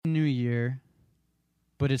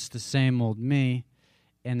but it's the same old me,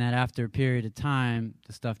 and that after a period of time,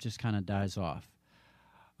 the stuff just kind of dies off.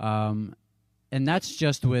 And that's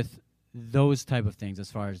just with those type of things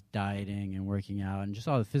as far as dieting and working out and just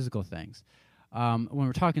all the physical things. When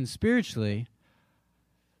we're talking spiritually,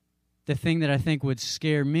 the thing that I think would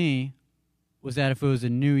scare me was that if it was a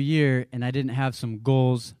new year and I didn't have some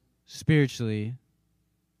goals spiritually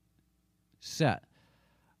set.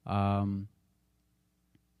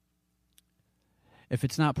 If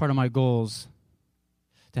it's not part of my goals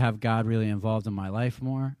to have God really involved in my life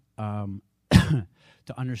more,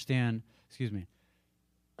 to understand,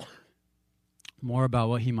 more about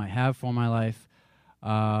what he might have for my life,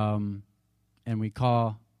 and I would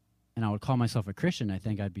call myself a Christian, I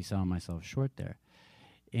think I'd be selling myself short there.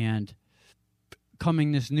 And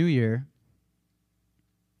coming this new year,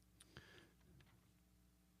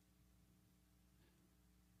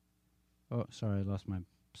 oh, sorry, I lost my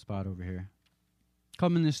spot over here.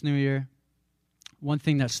 Coming this new year, one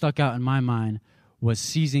thing that stuck out in my mind was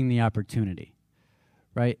seizing the opportunity,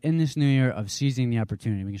 right? In this new year of seizing the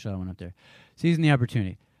opportunity. We can show that one up there. Seizing the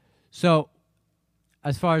opportunity. So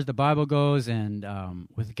as far as the Bible goes and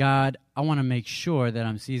with God, I want to make sure that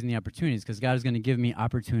I'm seizing the opportunities because God is going to give me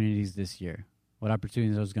opportunities this year. What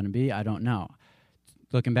opportunities those are going to be, I don't know.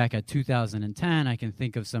 Looking back at 2010, I can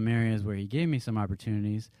think of some areas where he gave me some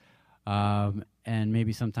opportunities, and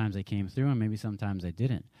maybe sometimes I came through and maybe sometimes I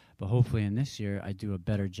didn't. But hopefully in this year, I do a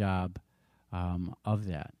better job of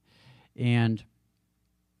that. And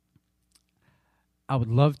I would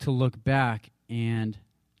love to look back and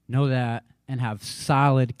know that and have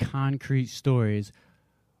solid, concrete stories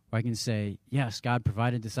where I can say, yes, God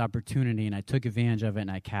provided this opportunity and I took advantage of it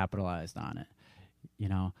and I capitalized on it. You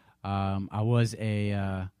know, I was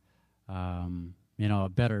a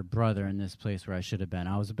better brother in this place where I should have been.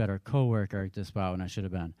 I was a better coworker at this spot when I should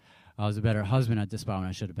have been. I was a better husband at this spot when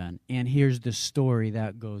I should have been. And here's the story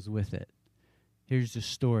that goes with it. Here's the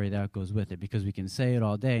story that goes with it, because we can say it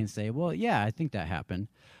all day and say, well, yeah, I think that happened.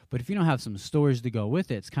 But if you don't have some stories to go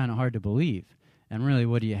with it, it's kind of hard to believe. And really,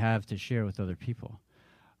 what do you have to share with other people?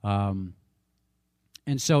 And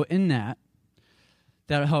so in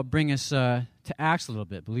that'll help bring us to Acts a little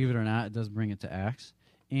bit. Believe it or not, it does bring it to Acts.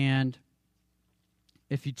 And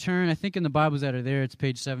if you turn, I think in the Bibles that are there, it's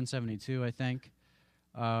page 772, I think.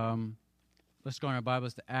 Let's go in our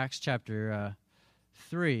Bibles to Acts chapter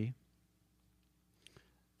 3.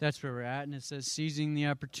 That's where we're at, and it says seizing the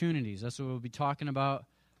opportunities. That's what we'll be talking about,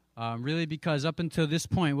 really, because up until this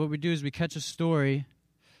point, what we do is we catch a story,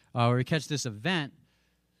 or we catch this event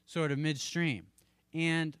sort of midstream.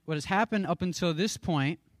 And what has happened up until this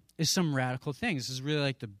point is some radical things. This is really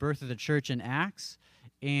like the birth of the church in Acts,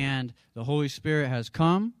 and the Holy Spirit has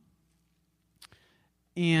come,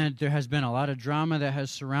 and there has been a lot of drama that has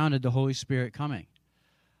surrounded the Holy Spirit coming.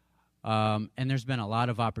 And there's been a lot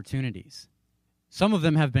of opportunities. Some of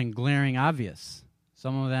them have been glaring obvious.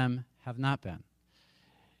 Some of them have not been.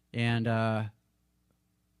 And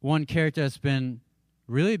one character that's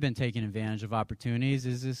really been taking advantage of opportunities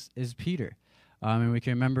is Peter. And we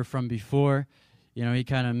can remember from before, he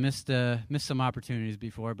kind of missed some opportunities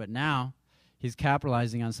before, but now he's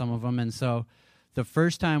capitalizing on some of them. And so the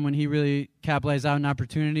first time when he really capitalized on an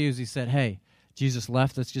opportunity was he said, hey, Jesus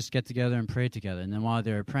left, let's just get together and pray together. And then while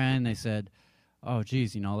they were praying, they said, oh,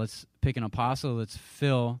 geez, let's pick an apostle, let's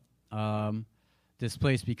fill this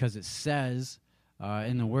place, because it says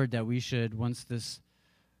in the word that we should, once this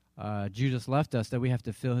Judas left us, that we have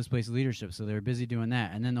to fill his place of leadership. So they were busy doing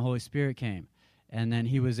that. And then the Holy Spirit came. And then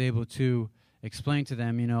he was able to explain to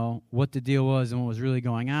them, what the deal was and what was really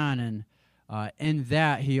going on. And in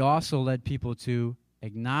that, he also led people to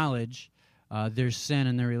acknowledge their sin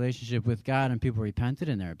and their relationship with God, and people repented,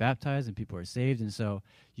 and they were baptized, and people were saved. And so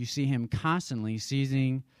you see him constantly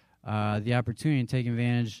seizing the opportunity and taking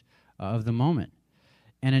advantage of the moment.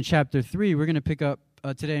 And in chapter 3, we're going to pick up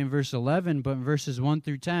today in verse 11, but in verses 1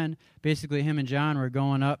 through 10, basically him and John were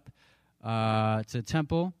going up to the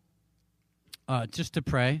temple just to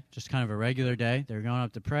pray, just kind of a regular day. They were going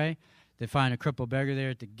up to pray. They find a crippled beggar there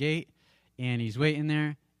at the gate, and he's waiting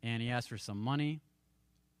there, and he asks for some money.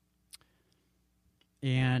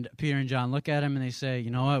 And Peter and John look at him, and they say, you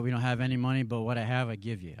know what, we don't have any money, but what I have, I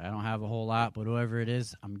give you. I don't have a whole lot, but whatever it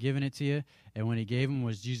is, I'm giving it to you. And when he gave him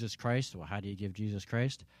was Jesus Christ. Well, how do you give Jesus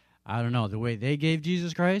Christ? I don't know. The way they gave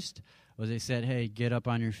Jesus Christ was they said, hey, get up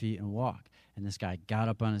on your feet and walk. And this guy got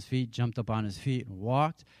up on his feet, jumped up on his feet, and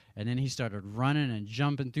walked. And then he started running and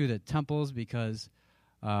jumping through the temples because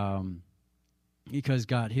God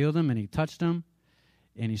healed him and he touched him.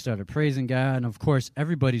 And he started praising God. And, of course,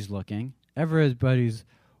 everybody's looking. Everybody's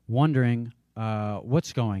wondering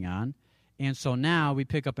what's going on. And so now we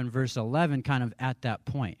pick up in verse 11 kind of at that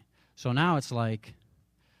point. So now it's like,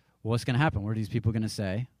 what's going to happen? What are these people going to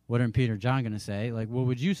say? What are Peter and John going to say? Like, what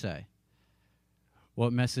would you say?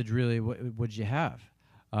 What message really would you have?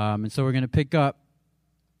 And so we're going to pick up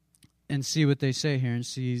and see what they say here and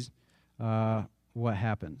see what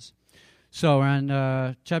happens. So we're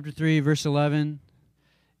on chapter 3, verse 11.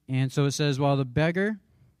 And so it says, while the beggar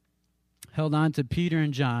held on to Peter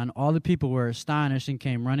and John, all the people were astonished and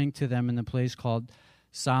came running to them in the place called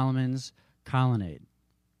Solomon's Colonnade.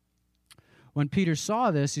 When Peter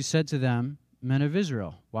saw this, he said to them, men of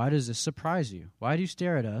Israel, why does this surprise you? Why do you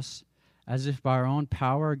stare at us as if by our own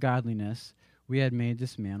power or godliness we had made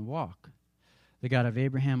this man walk? The God of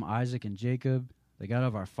Abraham, Isaac, and Jacob, the God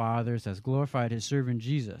of our fathers, has glorified his servant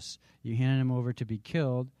Jesus. You handed him over to be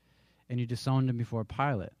killed, and you disowned him before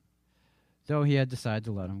Pilate, though he had decided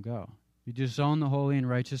to let him go. You disowned the Holy and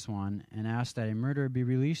Righteous One and asked that a murderer be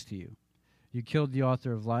released to you. You killed the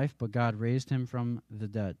author of life, but God raised him from the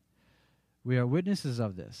dead. We are witnesses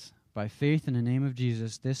of this. By faith in the name of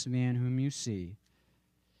Jesus, this man whom you see,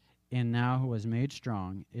 and now who was made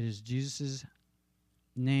strong, it is Jesus'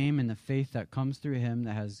 name and the faith that comes through him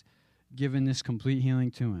that has given this complete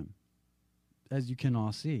healing to him, as you can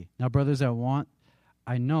all see. Now, brothers,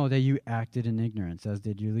 I know that you acted in ignorance, as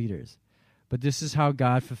did your leaders. But this is how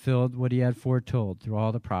God fulfilled what he had foretold through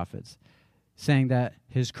all the prophets, saying that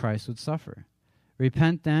his Christ would suffer.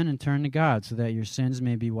 Repent then and turn to God so that your sins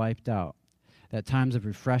may be wiped out, that times of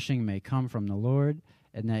refreshing may come from the Lord,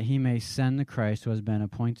 and that he may send the Christ who has been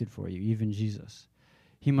appointed for you, even Jesus.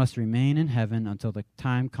 He must remain in heaven until the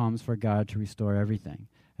time comes for God to restore everything,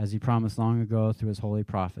 as he promised long ago through his holy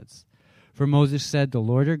prophets. For Moses said, the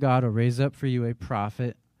Lord your God will raise up for you a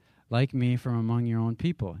prophet like me from among your own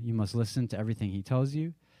people. You must listen to everything he tells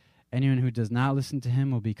you. Anyone who does not listen to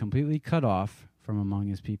him will be completely cut off from among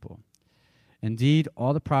his people. Indeed,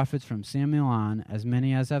 all the prophets from Samuel on, as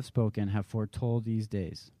many as have spoken, have foretold these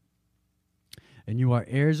days. And you are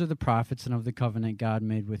heirs of the prophets and of the covenant God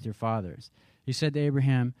made with your fathers. He said to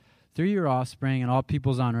Abraham, through your offspring and all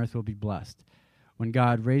peoples on earth will be blessed. When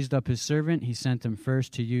God raised up his servant, he sent him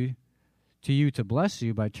first to you to bless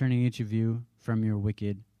you by turning each of you from your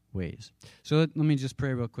wicked ways. So let me just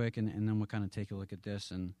pray real quick, and then we'll kind of take a look at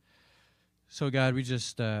this. And so, God, we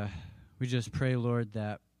just pray, Lord,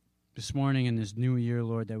 that this morning in this new year,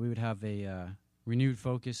 Lord, that we would have a renewed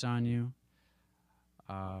focus on you,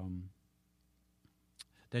 that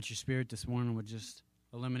your Spirit this morning would just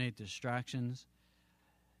eliminate distractions,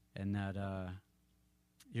 and that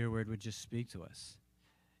your word would just speak to us.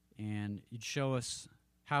 And you'd show us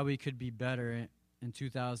how we could be better in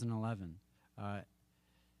 2011,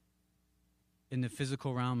 in the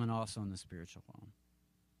physical realm and also in the spiritual realm.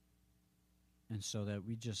 And so that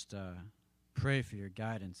we just pray for your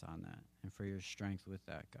guidance on that and for your strength with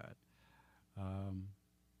that, God.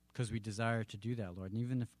 Because we desire to do that, Lord. And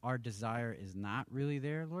even if our desire is not really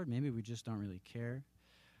there, Lord, maybe we just don't really care,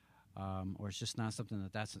 or it's just not something or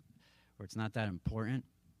it's not that important.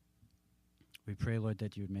 We pray, Lord,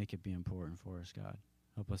 that you would make it be important for us, God.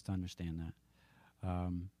 Help us to understand that.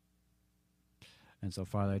 And so,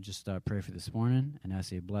 Father, I just pray for this morning and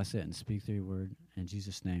ask you to bless it and speak through your word. In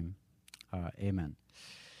Jesus' name, amen.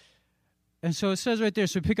 And so it says right there,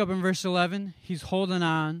 so we pick up in verse 11, he's holding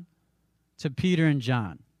on to Peter and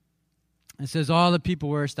John. It says, all the people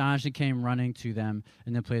were astonished and came running to them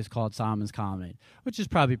in the place called Solomon's Colonnade, which is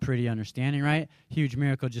probably pretty understanding, right? Huge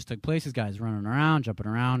miracle just took place. This guy's running around, jumping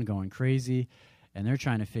around, going crazy, and they're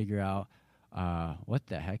trying to figure out what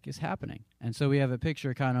the heck is happening. And so we have a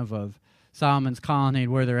picture kind of Solomon's Colonnade,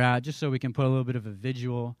 where they're at, just so we can put a little bit of a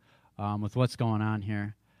visual with what's going on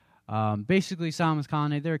here. Basically, Solomon's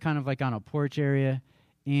Colonnade, they're kind of like on a porch area,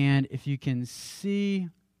 and if you can see,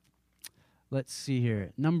 let's see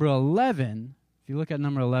here, number 11, if you look at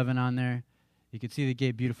number 11 on there, you can see the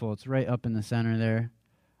gate beautiful. It's right up in the center there.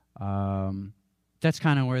 That's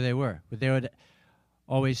kind of where they were. But they would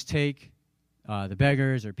always take the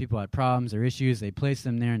beggars or people who had problems or issues, they'd place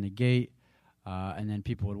them there in the gate, and then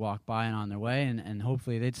people would walk by and on their way, and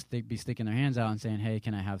hopefully they'd be sticking their hands out and saying, hey,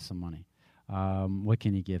 can I have some money? What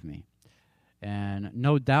can you give me? And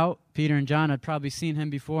no doubt, Peter and John had probably seen him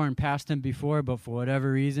before and passed him before, but for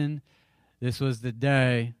whatever reason, this was the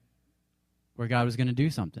day where God was going to do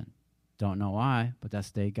something. Don't know why, but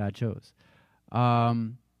that's the day God chose.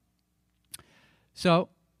 So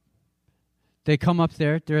they come up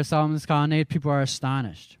there. They're at Solomon's Colonnade. People are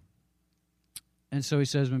astonished. And so he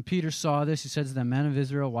says, when Peter saw this, he said to the men of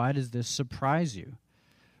Israel, why does this surprise you?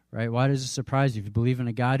 Right? Why does this surprise you? If you believe in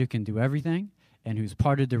a God who can do everything and who's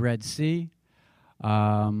parted the Red Sea,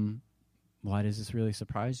 why does this really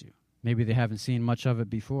surprise you? Maybe they haven't seen much of it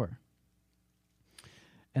before.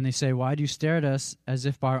 And they say, why do you stare at us as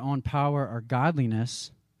if by our own power or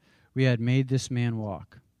godliness we had made this man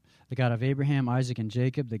walk? The God of Abraham, Isaac, and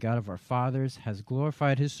Jacob, the God of our fathers, has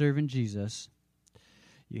glorified his servant Jesus.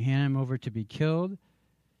 You hand him over to be killed,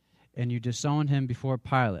 and you disowned him before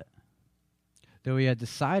Pilate. Though he had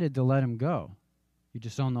decided to let him go, you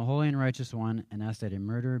disowned the Holy and Righteous One and asked that a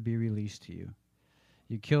murderer be released to you.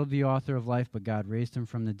 You killed the author of life, but God raised him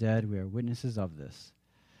from the dead. We are witnesses of this.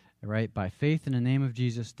 Right? By faith in the name of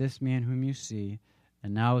Jesus, this man whom you see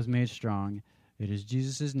and now is made strong, it is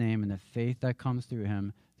Jesus' name and the faith that comes through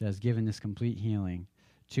him that has given this complete healing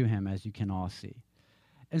to him, as you can all see.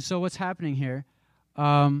 And so what's happening here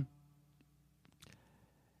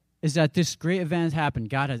is that this great event has happened.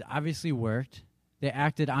 God has obviously worked. They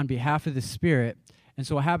acted on behalf of the Spirit. And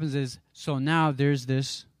so what happens is, so now there's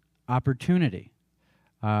this opportunity.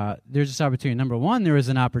 Number one, there was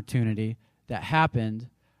an opportunity that happened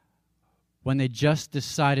when they just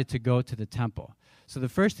decided to go to the temple. So the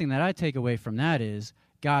first thing that I take away from that is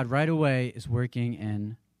God right away is working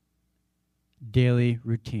in daily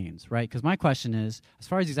routines, right? Because my question is, as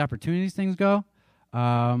far as these opportunities things go,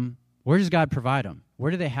 where does God provide them? Where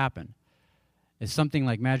do they happen? Is something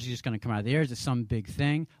like magic just going to come out of the air? Is it some big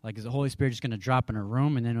thing? Like, is the Holy Spirit just going to drop in a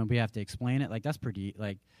room and then we have to explain it? Like, that's pretty,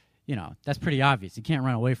 that's pretty obvious. You can't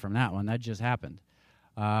run away from that one. That just happened.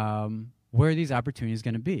 Where are these opportunities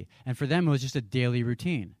going to be? And for them, it was just a daily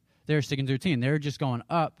routine. They were sticking to routine. They were just going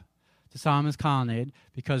up to Solomon's Colonnade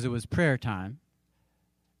because it was prayer time.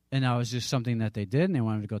 And that was just something that they did, and they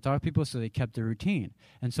wanted to go talk to people, so they kept their routine.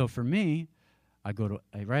 And so for me, I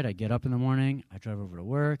get up in the morning, I drive over to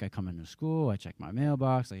work, I come into school, I check my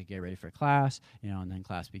mailbox, I get ready for class, and then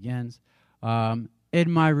class begins.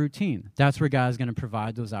 In my routine, that's where God's going to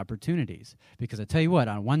provide those opportunities. Because I tell you what,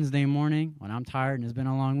 on Wednesday morning, when I'm tired and it's been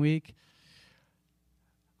a long week,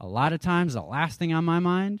 a lot of times the last thing on my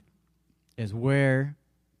mind is, where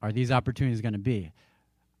are these opportunities going to be?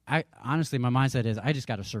 Honestly, my mindset is, I just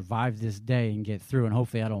got to survive this day and get through, and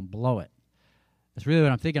hopefully I don't blow it. That's really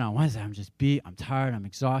what I'm thinking on Wednesday. I'm just beat, I'm tired, I'm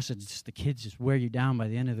exhausted. It's just the kids just wear you down by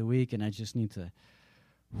the end of the week, and I just need to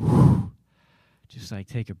just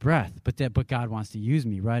take a breath. But God wants to use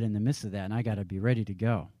me right in the midst of that, and I got to be ready to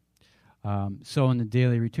go. So in the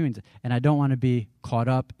daily routines, and I don't want to be caught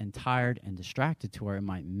up and tired and distracted to where I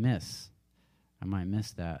might miss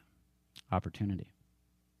that opportunity.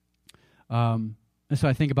 And so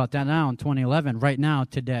I think about that now in 2011. Right now,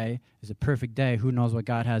 today, is a perfect day. Who knows what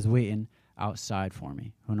God has waiting outside for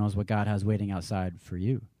me? Who knows what God has waiting outside for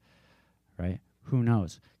you? Right? Who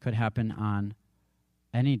knows? Could happen on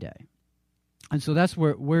any day. And so that's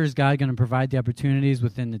where is God going to provide the opportunities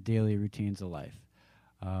within the daily routines of life?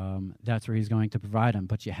 That's where he's going to provide them.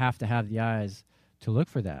 But you have to have the eyes to look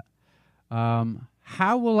for that.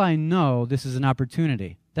 How will I know this is an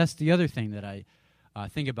opportunity? That's the other thing that I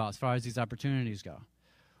think about as far as these opportunities go.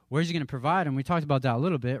 Where's he going to provide them? We talked about that a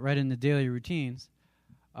little bit, right, in the daily routines.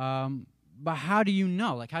 But how do you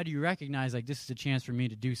know? How do you recognize, this is a chance for me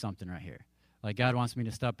to do something right here? God wants me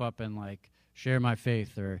to step up and, share my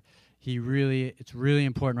faith, or it's really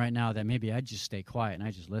important right now that maybe I just stay quiet and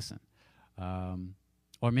I just listen.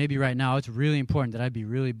 Or maybe right now it's really important that I be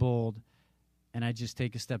really bold and I just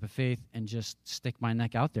take a step of faith and just stick my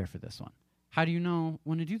neck out there for this one. How do you know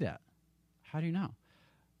when to do that? How do you know?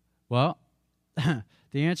 Well, the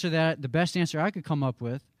best answer I could come up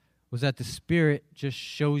with was that the Spirit just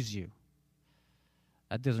shows you.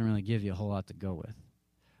 That doesn't really give you a whole lot to go with,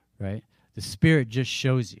 right? The Spirit just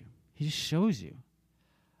shows you. He just shows you.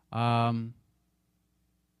 That's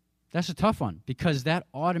a tough one, because that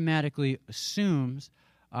automatically assumes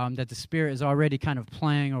that the Spirit is already kind of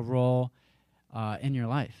playing a role in your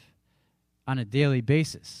life on a daily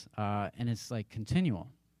basis, and it's continual.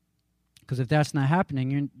 Because if that's not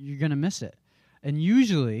happening, you're going to miss it. And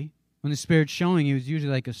usually, when the Spirit's showing you, it's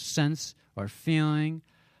usually a sense or feeling,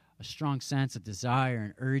 a strong sense of desire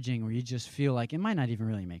and urging, where you just feel it might not even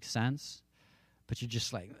really make sense, but you're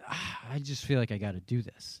just I just feel like I got to do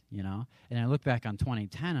this, And I look back on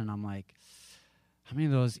 2010, and I'm like, how many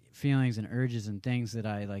of those feelings and urges and things that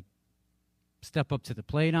I step up to the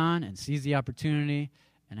plate on and seize the opportunity,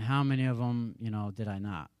 and how many of them, did I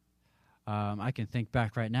not? I can think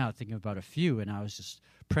back right now, thinking about a few, and I was just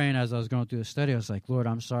praying as I was going through the study. I was like, Lord,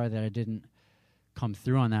 I'm sorry that I didn't come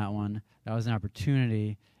through on that one. That was an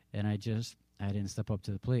opportunity, and I didn't step up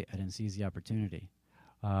to the plate. I didn't seize the opportunity.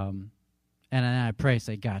 And then I pray,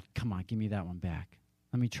 say, God, come on, give me that one back.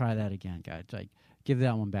 Let me try that again, God. Give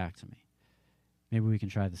that one back to me. Maybe we can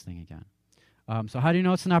try this thing again. So how do you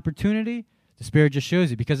know it's an opportunity? The Spirit just shows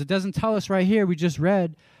you, because it doesn't tell us right here. We just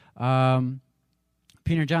read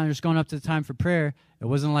Peter and John are just going up to the time for prayer. It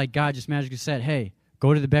wasn't like God just magically said, hey,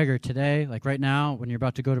 go to the beggar today, like right now when you're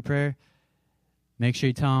about to go to prayer. Make sure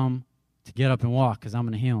you tell him to get up and walk because I'm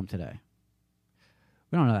going to heal him today.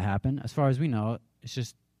 We don't know that happened. As far as we know, it's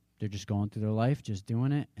just they're just going through their life, just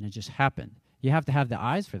doing it, and it just happened. You have to have the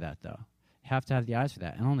eyes for that, though. You have to have the eyes for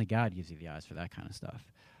that, and only God gives you the eyes for that kind of stuff.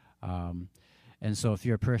 And so if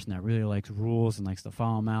you're a person that really likes rules and likes to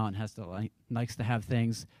follow them out and likes to have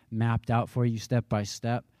things mapped out for you step by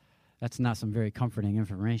step, that's not some very comforting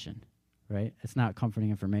information, right? It's not comforting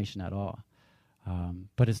information at all.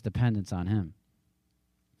 But it's dependence on him.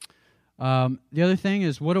 The other thing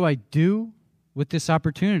is, what do I do with this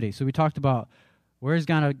opportunity? So we talked about where is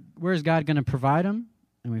God going to provide them,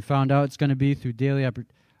 and we found out it's going to be through daily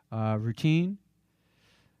routine.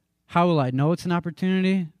 How will I know it's an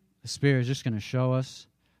opportunity? The Spirit is just going to show us.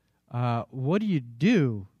 What do you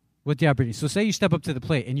do with the opportunity? So say you step up to the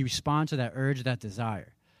plate and you respond to that urge, that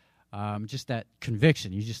desire, just that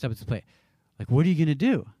conviction. You just step up to the plate. Like, what are you going to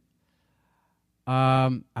do?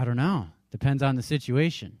 I don't know. Depends on the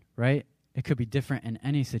situation, right? It could be different in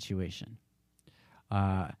any situation.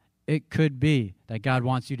 It could be that God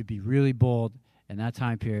wants you to be really bold in that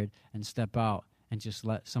time period and step out and just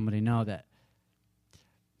let somebody know that,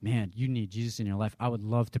 man, you need Jesus in your life. I would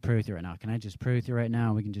love to pray with you right now. Can I just pray with you right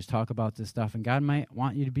now? We can just talk about this stuff. And God might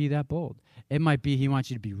want you to be that bold. It might be he wants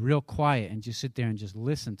you to be real quiet and just sit there and just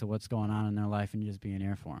listen to what's going on in their life and just be an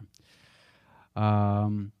ear for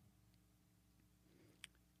them.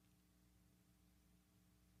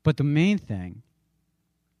 But the main thing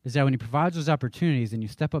is that when he provides those opportunities and you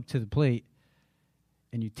step up to the plate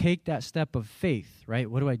and you take that step of faith, right?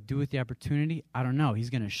 What do I do with the opportunity? I don't know. He's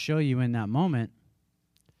going to show you in that moment.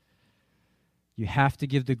 You have to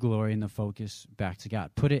give the glory and the focus back to God.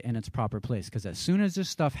 Put it in its proper place. Because as soon as this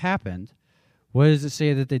stuff happened, what does it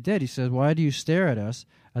say that they did? He says, why do you stare at us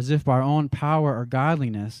as if by our own power or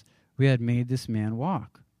godliness we had made this man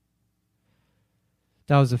walk?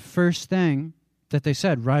 That was the first thing that they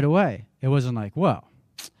said right away. It wasn't like, well,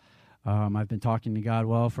 I've been talking to God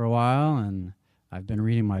well for a while, and I've been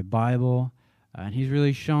reading my Bible, and he's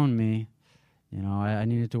really shown me, I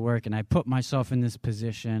needed to work, and I put myself in this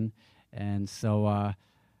position, and so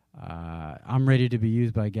I'm ready to be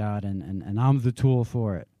used by God, and I'm the tool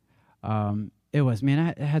for it. It was,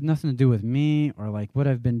 it had nothing to do with me or like what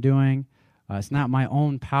I've been doing. It's not my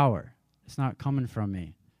own power. It's not coming from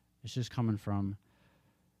me. It's just coming from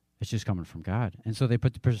God. And so they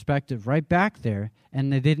put the perspective right back there,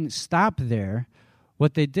 and they didn't stop there.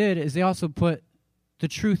 What they did is they also put the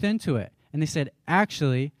truth into it. And they said,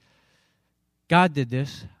 actually, God did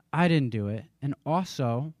this. I didn't do it. And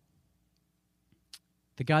also,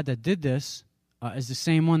 the God that did this is the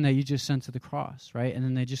same one that you just sent to the cross, right? And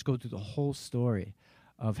then they just go through the whole story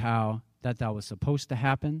of how that was supposed to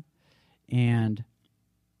happen and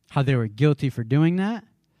how they were guilty for doing that.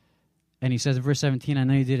 And he says in verse 17, I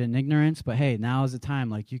know you did it in ignorance, but hey, now is the time.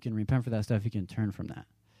 Like, you can repent for that stuff. You can turn from that.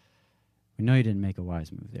 We know you didn't make a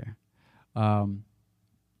wise move there. And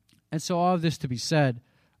so all of this to be said,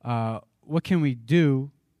 what can we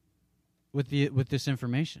do with this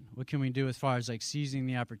information? What can we do as far as like seizing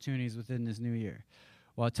the opportunities within this new year?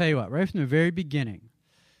 Well, I'll tell you what, right from the very beginning,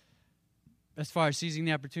 as far as seizing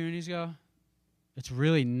the opportunities go, it's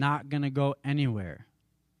really not going to go anywhere.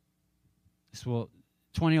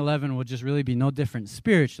 2011 will just really be no different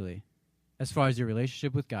spiritually as far as your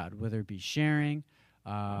relationship with God, whether it be sharing,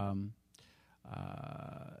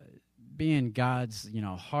 being God's,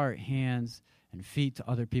 heart, hands, and feet to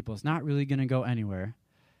other people. It's not really going to go anywhere.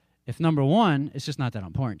 If number one, it's just not that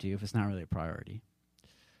important to you, if it's not really a priority.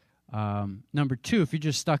 Number two, if you're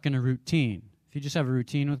just stuck in a routine, if you just have a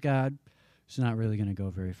routine with God, it's not really going to go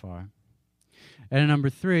very far. And number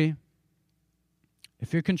three,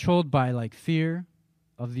 if you're controlled by like fear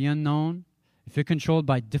of the unknown, if you're controlled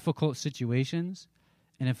by difficult situations,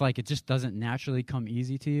 and if like it just doesn't naturally come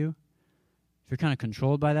easy to you, if you're kind of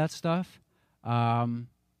controlled by that stuff,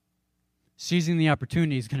 seizing the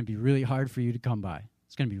opportunity is going to be really hard for you to come by.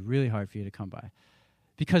 It's going to be really hard for you to come by.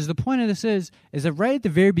 Because the point of this is that right at the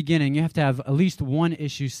very beginning, you have to have at least one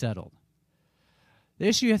issue settled. The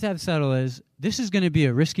issue you have to have settled is, this is going to be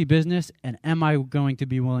a risky business, and am I going to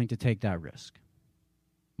be willing to take that risk?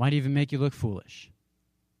 Might even make you look foolish.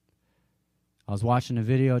 I was watching a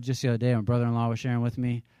video just the other day. My brother-in-law was sharing with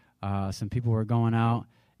me. Some people were going out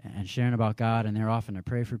and sharing about God, and they were offering to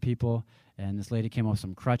pray for people. And this lady came up with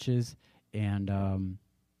some crutches, and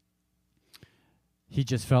he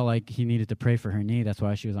just felt like he needed to pray for her knee. That's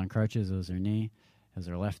why she was on crutches. It was her knee. It was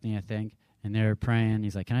her left knee, I think. And they were praying.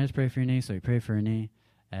 He's like, can I just pray for your knee? So he prayed for her knee.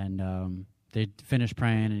 And they finish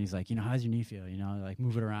praying, and he's like, how's your knee feel? Like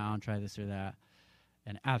move it around, try this or that.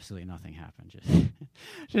 And absolutely nothing happened.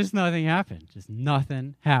 Just nothing happened. Just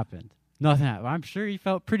nothing happened. Nothing happened. I'm sure he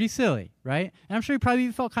felt pretty silly, right? And I'm sure he probably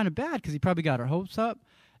even felt kind of bad because he probably got her hopes up.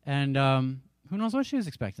 And who knows what she was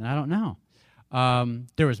expecting? I don't know.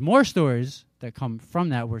 There was more stories that come from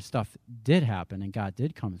that where stuff did happen and God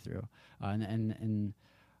did come through. And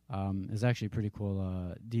it's actually a pretty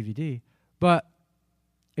cool DVD. But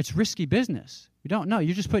it's risky business. You don't know.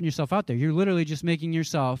 You're just putting yourself out there. You're literally just making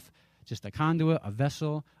yourself just a conduit, a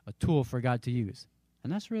vessel, a tool for God to use.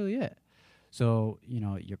 And that's really it. So,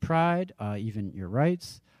 your pride, even your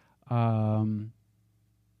rights,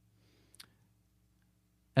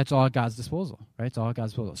 that's all at God's disposal, right? It's all at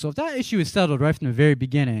God's disposal. So if that issue is settled right from the very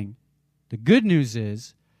beginning, the good news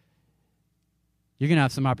is you're going to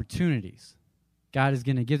have some opportunities. God is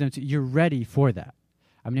going to give them to you. You're ready for that.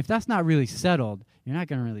 I mean, if that's not really settled, you're not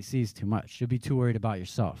going to really seize too much. You'll be too worried about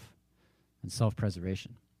yourself and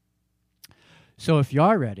self-preservation. So if you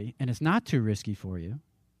are ready, and it's not too risky for you,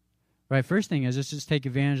 right, first thing is just take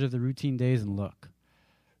advantage of the routine days and look,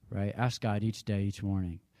 right? Ask God each day, each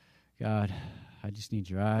morning, God, I just need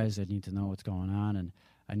your eyes. I need to know what's going on, and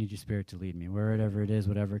I need your Spirit to lead me, wherever it is,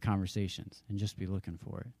 whatever conversations, and just be looking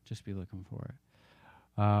for it. Just be looking for it.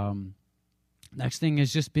 Next thing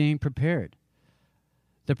is just being prepared.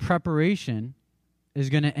 The preparation is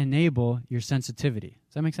going to enable your sensitivity.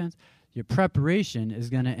 Does that make sense? Your preparation is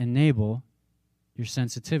going to enable your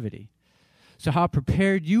sensitivity. So how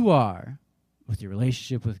prepared you are with your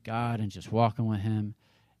relationship with God and just walking with Him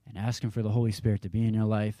and asking for the Holy Spirit to be in your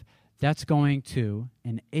life, that's going to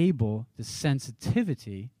enable the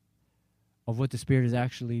sensitivity of what the Spirit is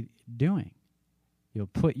actually doing. You'll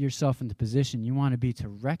put yourself in the position you want to be to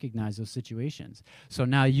recognize those situations. So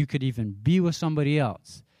now you could even be with somebody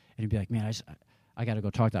else and you'd be like, man, I got to go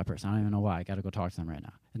talk to that person. I don't even know why. I got to go talk to them right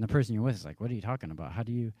now. And the person you're with is like, what are you talking about? How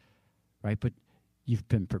do you, right? But you've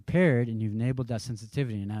been prepared and you've enabled that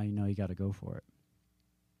sensitivity, and now you know you got to go for it.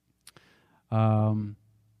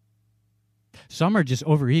 Some are just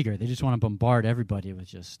overeager. They just want to bombard everybody with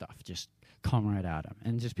just stuff, just come right at them.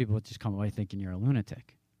 And just people just come away thinking you're a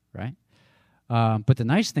lunatic, right? But the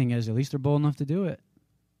nice thing is at least they're bold enough to do it.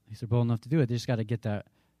 They just got to get that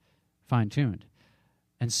fine-tuned.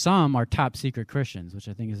 And some are top secret Christians, which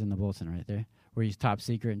I think is in the bulletin right there, where he's top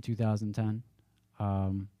secret in 2010.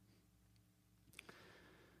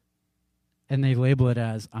 And they label it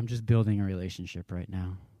as, I'm just building a relationship right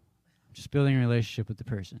now. I'm just building a relationship with the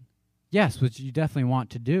person. Yes, which you definitely want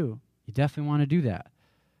to do. You definitely want to do that.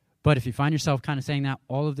 But if you find yourself kind of saying that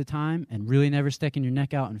all of the time and really never sticking your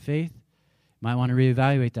neck out in faith, you might want to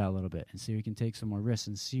reevaluate that a little bit and see if you can take some more risks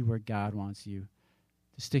and see where God wants you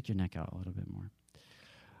to stick your neck out a little bit more.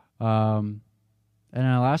 And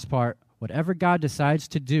then the last part, whatever God decides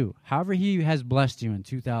to do, however He has blessed you in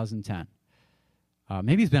 2010,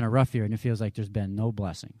 maybe it's been a rough year and it feels like there's been no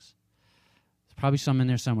blessings. There's probably some in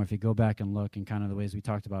there somewhere if you go back and look in kind of the ways we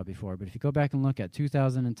talked about before. But if you go back and look at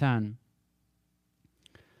 2010,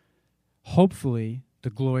 hopefully the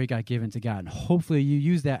glory got given to God. And hopefully you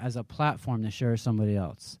use that as a platform to share with somebody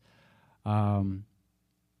else.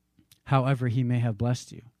 However He may have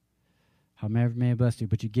blessed you. However may have blessed you.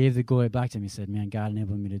 But you gave the glory back to Him. You said, man, God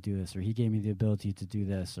enabled me to do this. Or He gave me the ability to do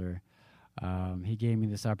this. Or He gave me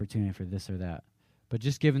this opportunity for this or that. But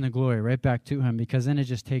just giving the glory right back to Him, because then it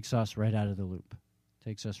just takes us right out of the loop.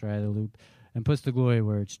 Takes us right out of the loop and puts the glory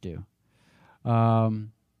where it's due. The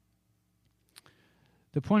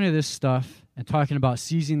point of this stuff and talking about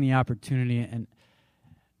seizing the opportunity, and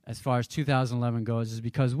as far as 2011 goes, is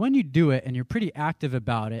because when you do it and you're pretty active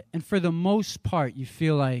about it, and for the most part you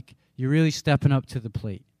feel like you're really stepping up to the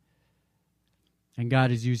plate and God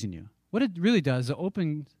is using you, what it really does, it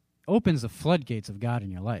opens the floodgates of God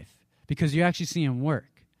in your life, because you actually see Him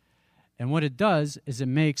work. And what it does is it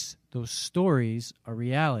makes those stories a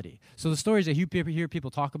reality. So the stories that you hear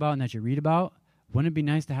people talk about and that you read about, wouldn't it be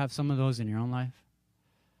nice to have some of those in your own life?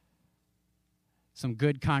 Some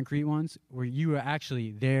good concrete ones where you were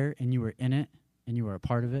actually there and you were in it and you were a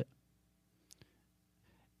part of it.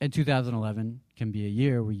 And 2011 can be a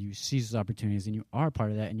year where you seize those opportunities and you are a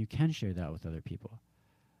part of that and you can share that with other people.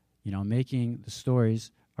 You know, making the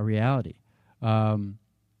stories a reality.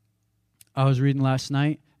 I was reading last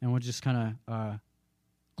night, and we'll just kind of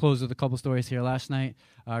close with a couple stories here. Last night,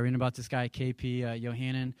 reading about this guy, K.P.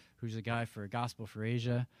 Yohannan, who's a guy for Gospel for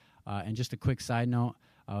Asia. And just a quick side note,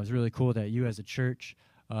 it was really cool that you as a church,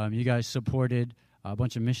 you guys supported a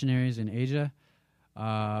bunch of missionaries in Asia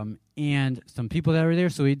and some people that were there.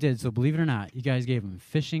 So we did. So believe it or not, you guys gave them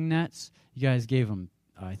fishing nets. You guys gave them,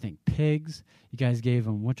 I think, pigs. You guys gave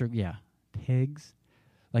them pigs.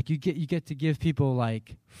 Like you get to give people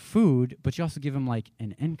like food, but you also give them like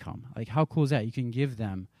an income. Like how cool is that? You can give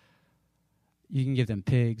them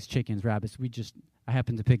pigs, chickens, rabbits. I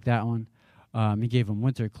happened to pick that one. You gave them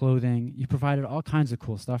winter clothing. You provided all kinds of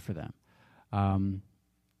cool stuff for them.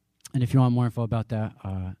 And if you want more info about that,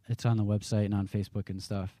 it's on the website and on Facebook and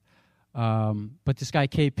stuff. But this guy,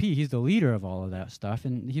 KP, he's the leader of all of that stuff,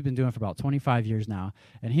 and he's been doing it for about 25 years now.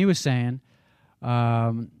 And he was saying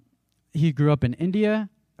he grew up in India,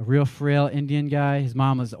 a real frail Indian guy. His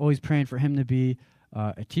mom was always praying for him to be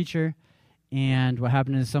a teacher. And what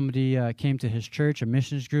happened is somebody came to his church, a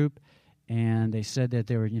missions group, and they said that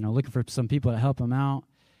they were, looking for some people to help him out.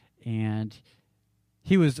 And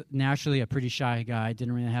he was naturally a pretty shy guy,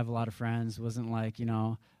 didn't really have a lot of friends, wasn't like,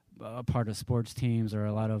 a part of sports teams or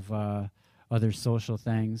a lot of other social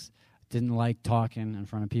things, didn't like talking in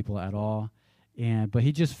front of people at all. But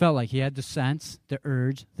he just felt like he had the sense, the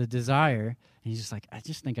urge, the desire, and he's just like, I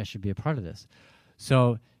just think I should be a part of this.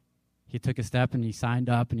 So he took a step and he signed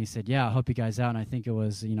up and he said, yeah, I'll help you guys out. And I think it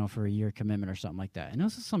was, for a year commitment or something like that. And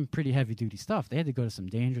this is some pretty heavy duty stuff. They had to go to some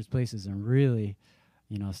dangerous places and really,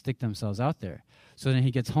 stick themselves out there. So then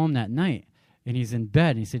he gets home that night and he's in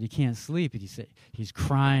bed and he said he can't sleep. And he said he's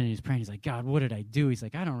crying and he's praying. He's like, God, what did I do? He's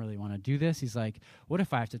like, I don't really want to do this. He's like, what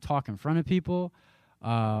if I have to talk in front of people?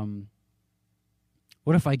 What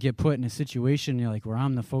if I get put in a situation where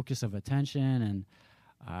I'm the focus of attention and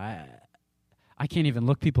I can't even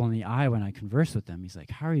look people in the eye when I converse with them. He's like,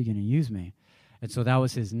 how are you going to use me? And so that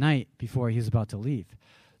was his night before he was about to leave.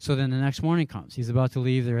 So then the next morning comes. He's about to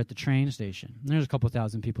leave. They're at the train station. And there's a couple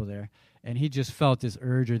thousand people there. And he just felt this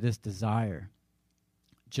urge or this desire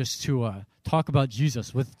just to talk about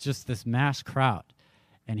Jesus with just this mass crowd.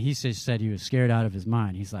 And he said he was scared out of his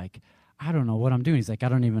mind. He's like, I don't know what I'm doing. He's like, I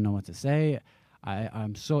don't even know what to say.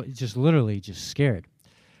 I'm so just literally just scared.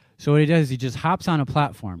 So what he does is he just hops on a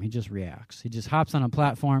platform. He just reacts. He just hops on a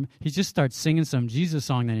platform. He just starts singing some Jesus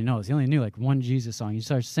song that he knows. He only knew like one Jesus song. He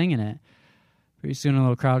starts singing it. Pretty soon a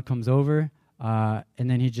little crowd comes over, and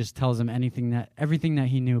then he just tells them everything that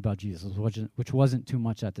he knew about Jesus, which wasn't too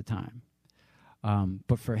much at the time.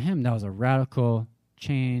 But for him, that was a radical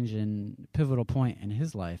change and pivotal point in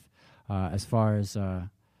his life as far as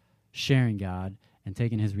sharing God and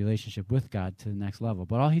taking his relationship with God to the next level.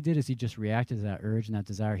 But all he did is he just reacted to that urge and that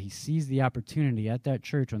desire. He seized the opportunity at that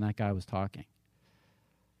church when that guy was talking.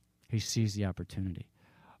 He seized the opportunity.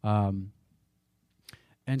 And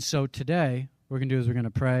so today, what we're going to do is we're going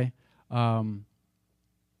to pray.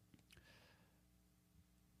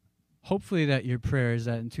 Hopefully that your prayer is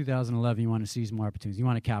that in 2011 you want to seize more opportunities. You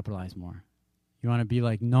want to capitalize more. You want to be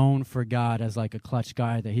like known for God as like a clutch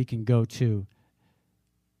guy that he can go to.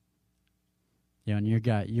 And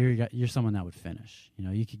you're someone that would finish.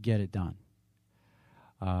 You could get it done.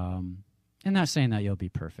 And not saying that you'll be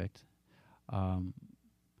perfect. But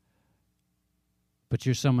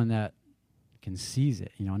you're someone that can seize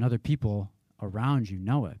it. And other people around you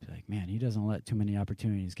know it. Be like, man, he doesn't let too many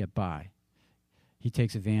opportunities get by. He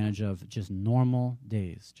takes advantage of just normal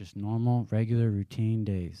days, just normal, regular, routine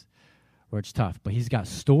days where it's tough. But he's got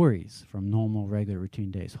stories from normal, regular,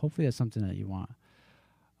 routine days. Hopefully that's something that you want.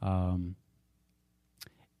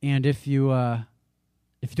 And if you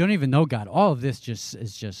don't even know God, all of this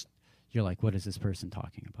is just, you're like, what is this person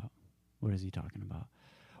talking about? What is he talking about?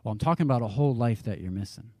 Well, I'm talking about a whole life that you're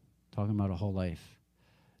missing. Talking about a whole life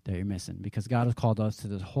that you're missing. Because God has called us to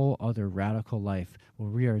this whole other radical life where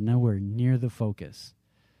we are nowhere near the focus.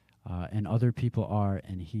 And other people are,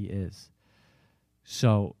 and he is.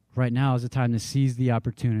 So right now is the time to seize the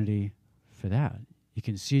opportunity for that. You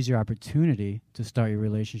can seize your opportunity to start your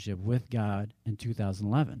relationship with God in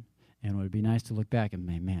 2011. And it would be nice to look back and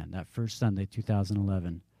say, man, that first Sunday,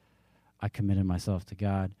 2011, I committed myself to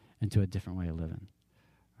God and to a different way of living.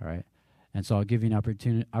 All right? And so I'll give you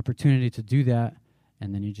an opportunity to do that,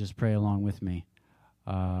 and then you just pray along with me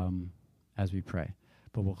as we pray.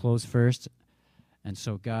 But we'll close first. And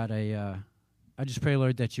so, God, I just pray,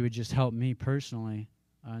 Lord, that you would just help me personally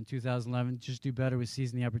in 2011, just do better with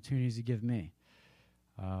seizing the opportunities you give me.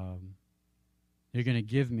 You're going to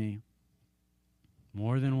give me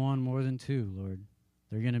more than one, more than two, Lord.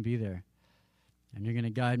 They're going to be there. And you're going to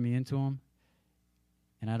guide me into them.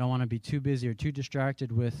 And I don't want to be too busy or too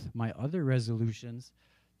distracted with my other resolutions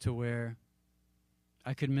to where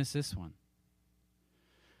I could miss this one.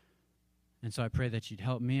 And so I pray that you'd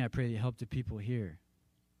help me. I pray that you help the people here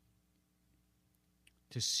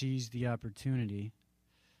to seize the opportunities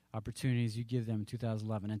you give them in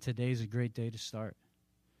 2011. And today's a great day to start.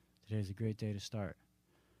 Today's a great day to start.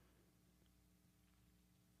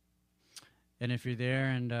 And if you're there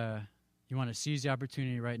and you want to seize the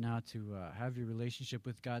opportunity right now to have your relationship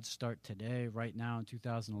with God start today, right now in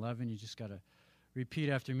 2011, you just got to repeat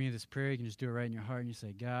after me this prayer. You can just do it right in your heart, and you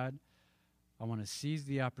say, God, I want to seize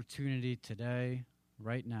the opportunity today,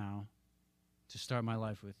 right now, to start my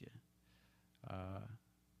life with you.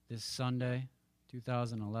 This Sunday,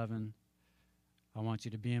 2011, I want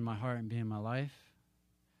you to be in my heart and be in my life.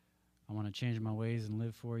 I want to change my ways and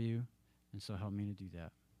live for you, and so help me to do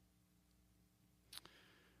that.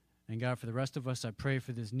 And God, for the rest of us, I pray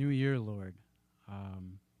for this new year, Lord.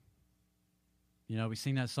 We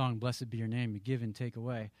sing that song, Blessed Be Your Name, you give and take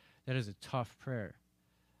away. That is a tough prayer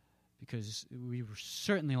because we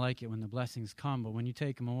certainly like it when the blessings come, but when you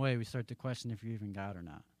take them away, we start to question if you're even God or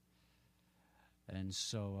not. And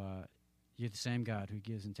so you're the same God who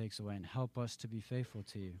gives and takes away, and help us to be faithful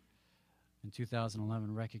to you. In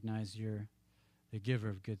 2011, recognize you're the giver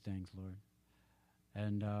of good things, Lord.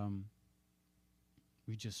 And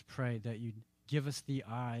we just pray that you'd give us the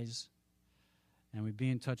eyes and we'd be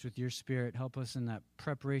in touch with your Spirit. Help us in that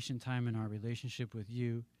preparation time in our relationship with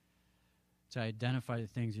you to identify the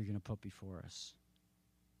things you're going to put before us.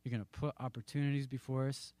 You're going to put opportunities before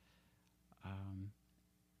us,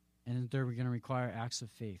 and they're going to require acts of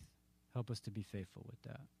faith. Help us to be faithful with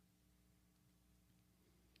that.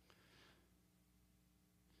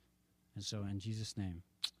 And so in Jesus' name,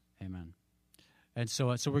 amen. And so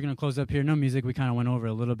we're going to close up here. No music. We kind of went over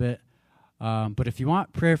a little bit. But if you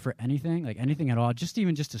want prayer for anything, like anything at all, just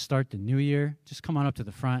to start the new year, just come on up to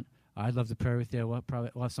the front. I'd love to pray with you. We'll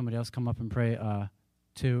have somebody else come up and pray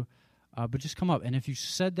too. But just come up. And if you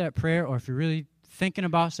said that prayer, or if you're really thinking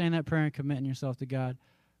about saying that prayer and committing yourself to God,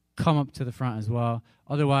 come up to the front as well.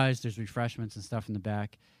 Otherwise, there's refreshments and stuff in the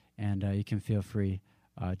back, and you can feel free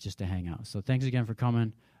just to hang out. So thanks again for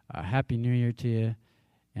coming. Happy New Year to you,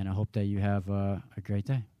 and I hope that you have a great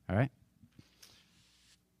day. All right?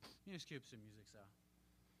 You just keep some music, Sal.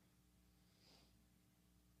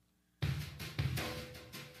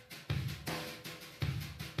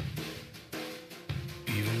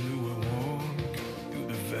 Even though I walk through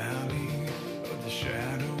the valley of the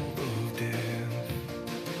shadow of death,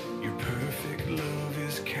 your perfect love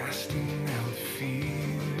is casting out fear.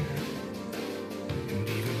 And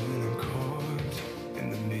even when I'm caught in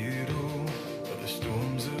the middle of the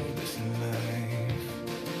storms of this life,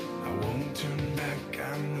 I won't turn back.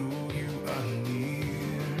 I know you are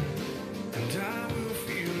near, and I will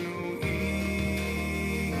fear no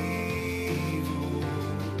evil,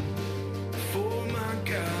 for my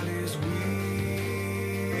God is with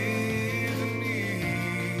me.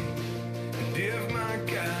 And if my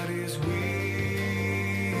God is with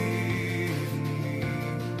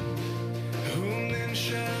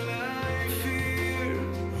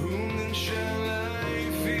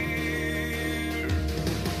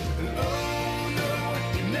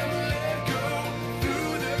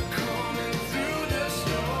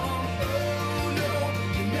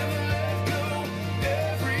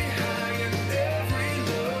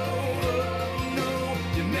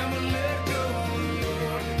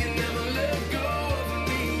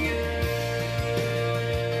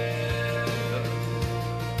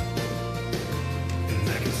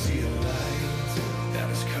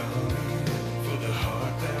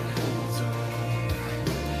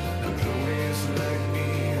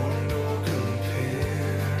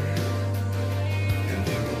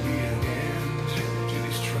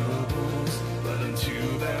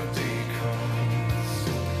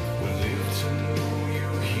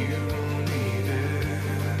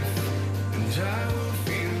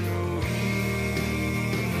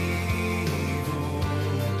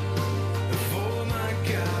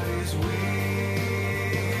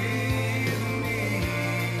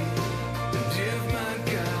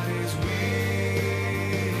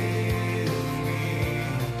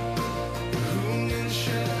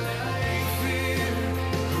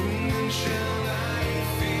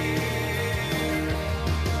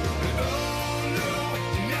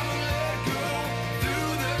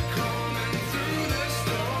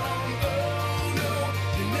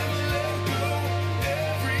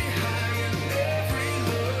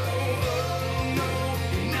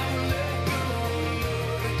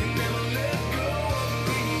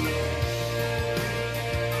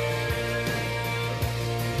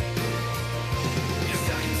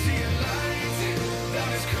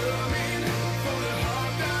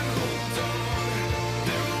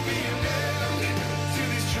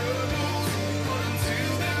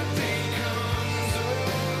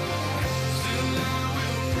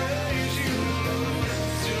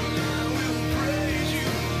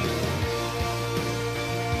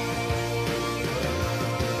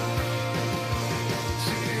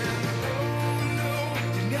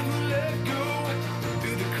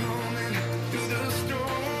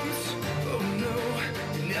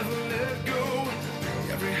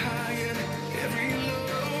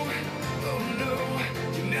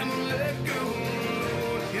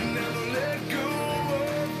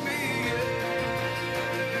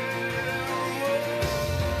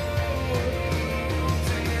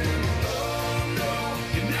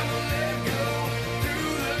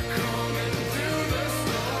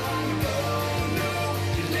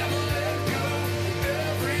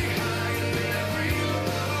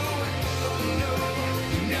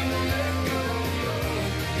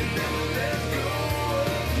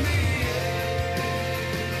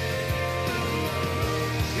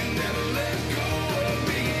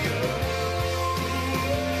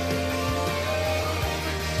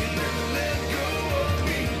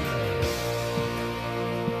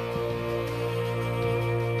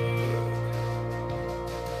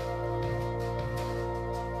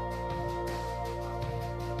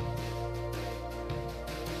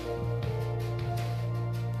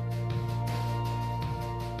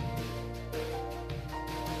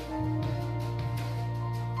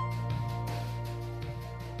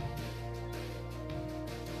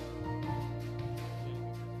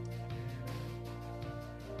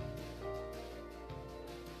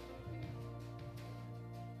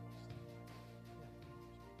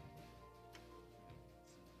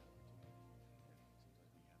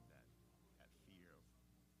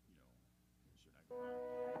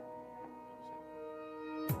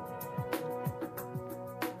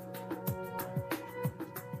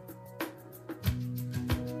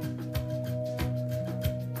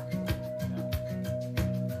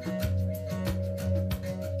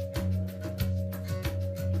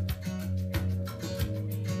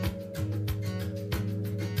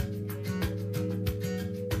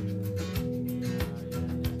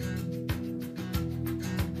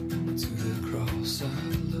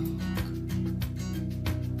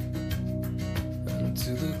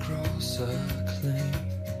to the cross I cling.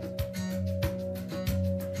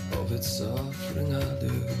 Of its suffering I do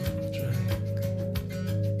drink.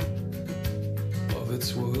 Of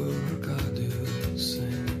its work I do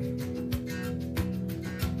sing.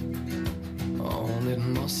 On it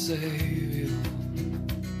my Savior,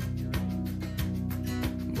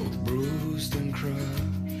 both bruised and crushed,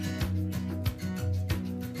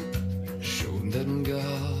 showed that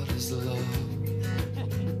God is love.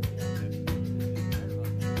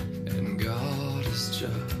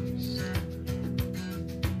 Just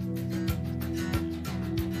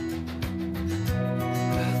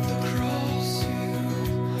at the cross you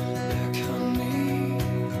beckon me,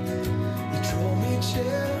 you draw me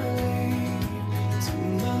gently to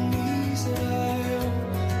my knees, and I am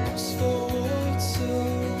lost for words, so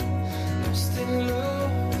lost in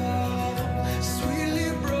love, sweetly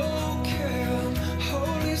broken,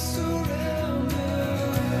 holy surrender.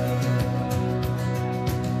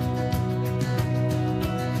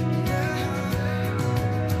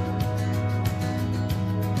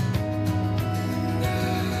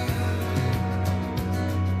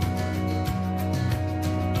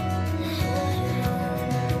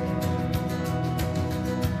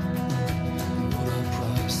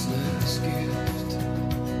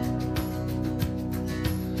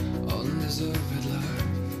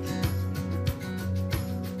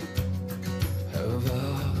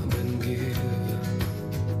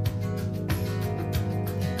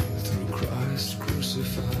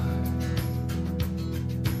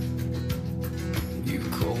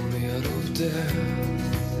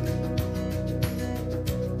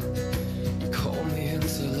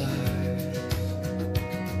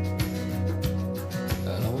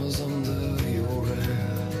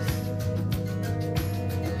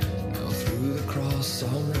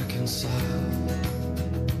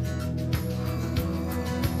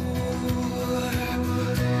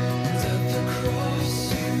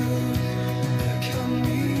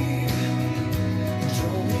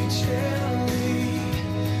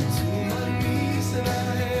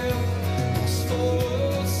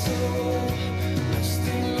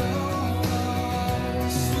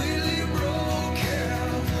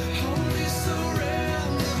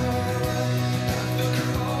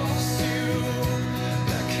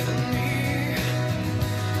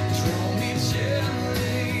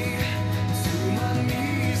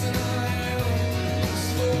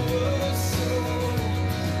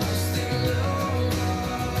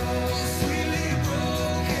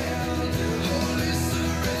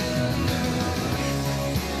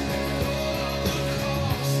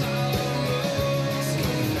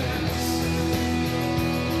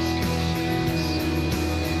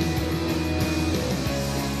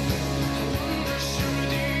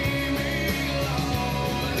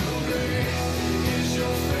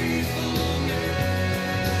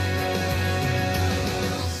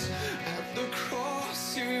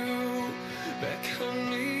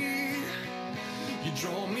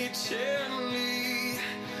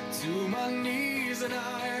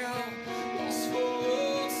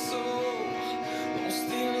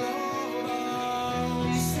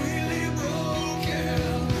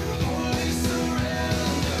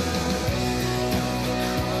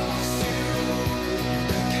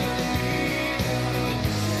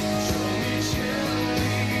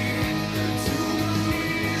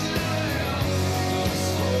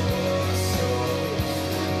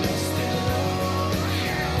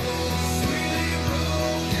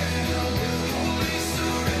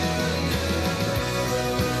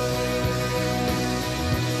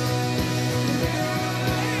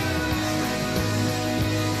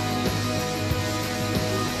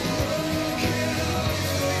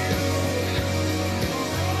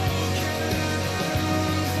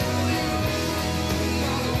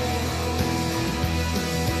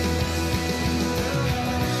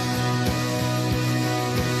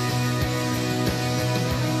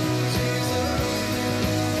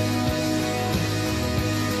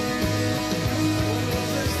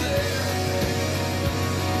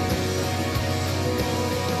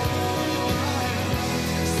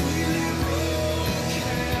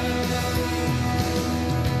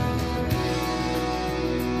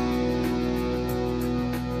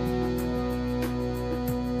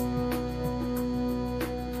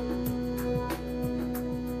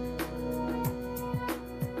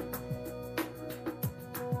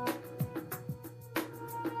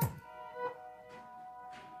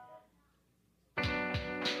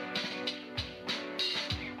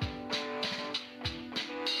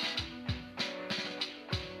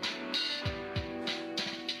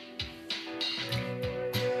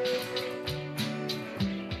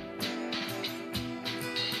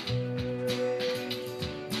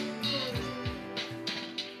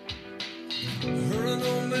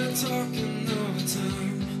 We're talking of a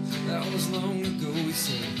time that was long ago. He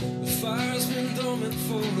said the fire's been dormant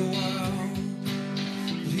for a while,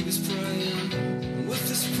 but he was praying, and with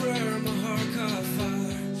this prayer my heart caught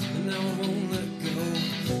fire, and now I won't let go,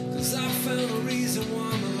 'cause I found a reason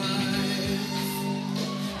why I'm alive.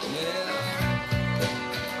 Yeah.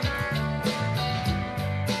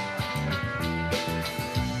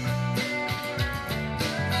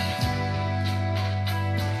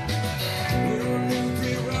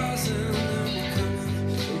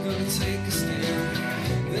 Take a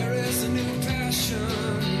stand. There is a new passion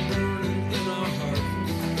burning in our heart,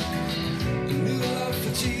 a new love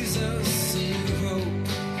for Jesus, a new hope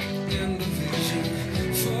and a vision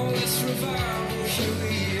for this revival. Here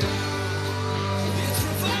we are. It's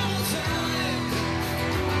revival time.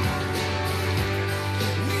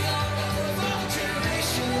 We are a revival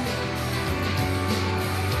generation.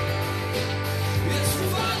 It's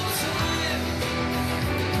revival time.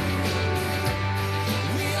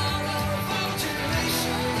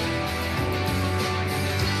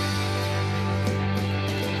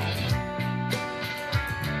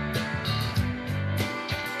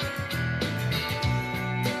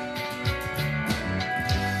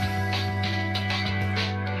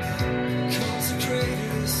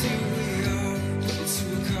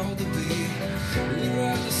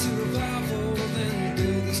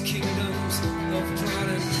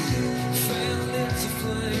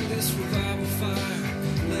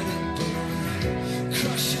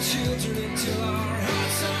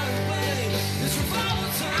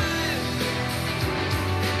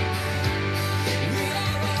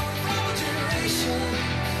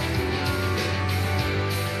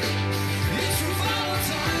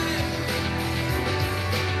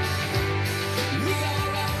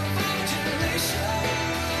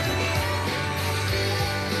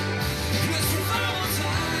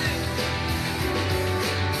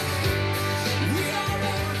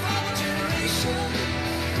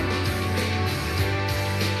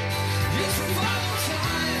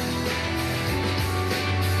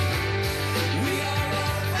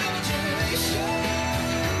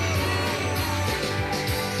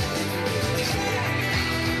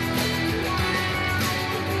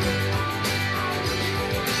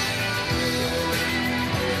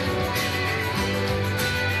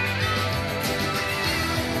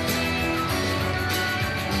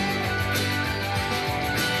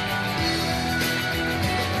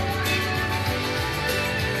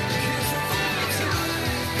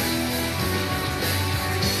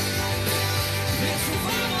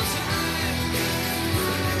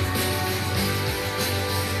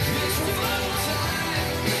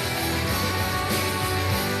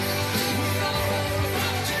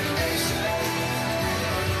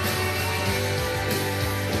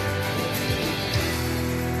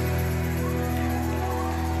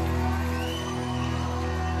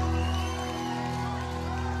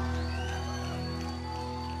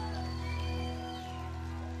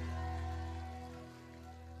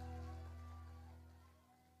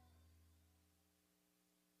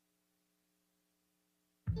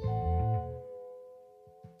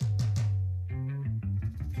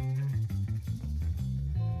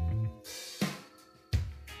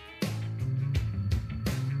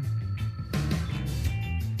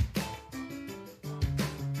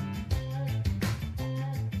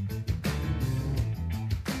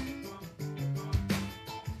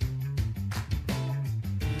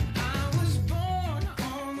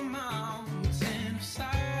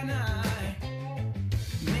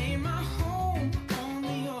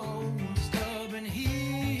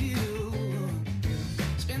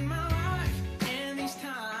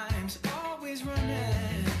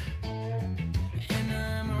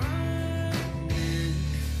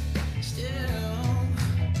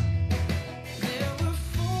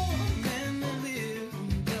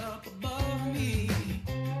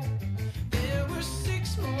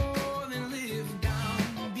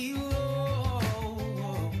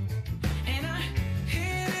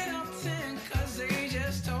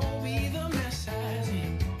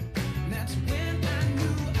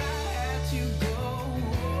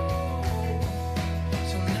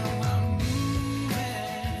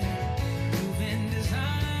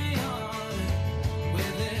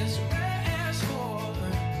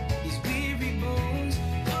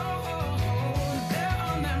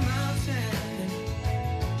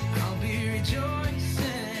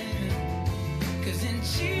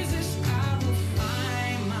 she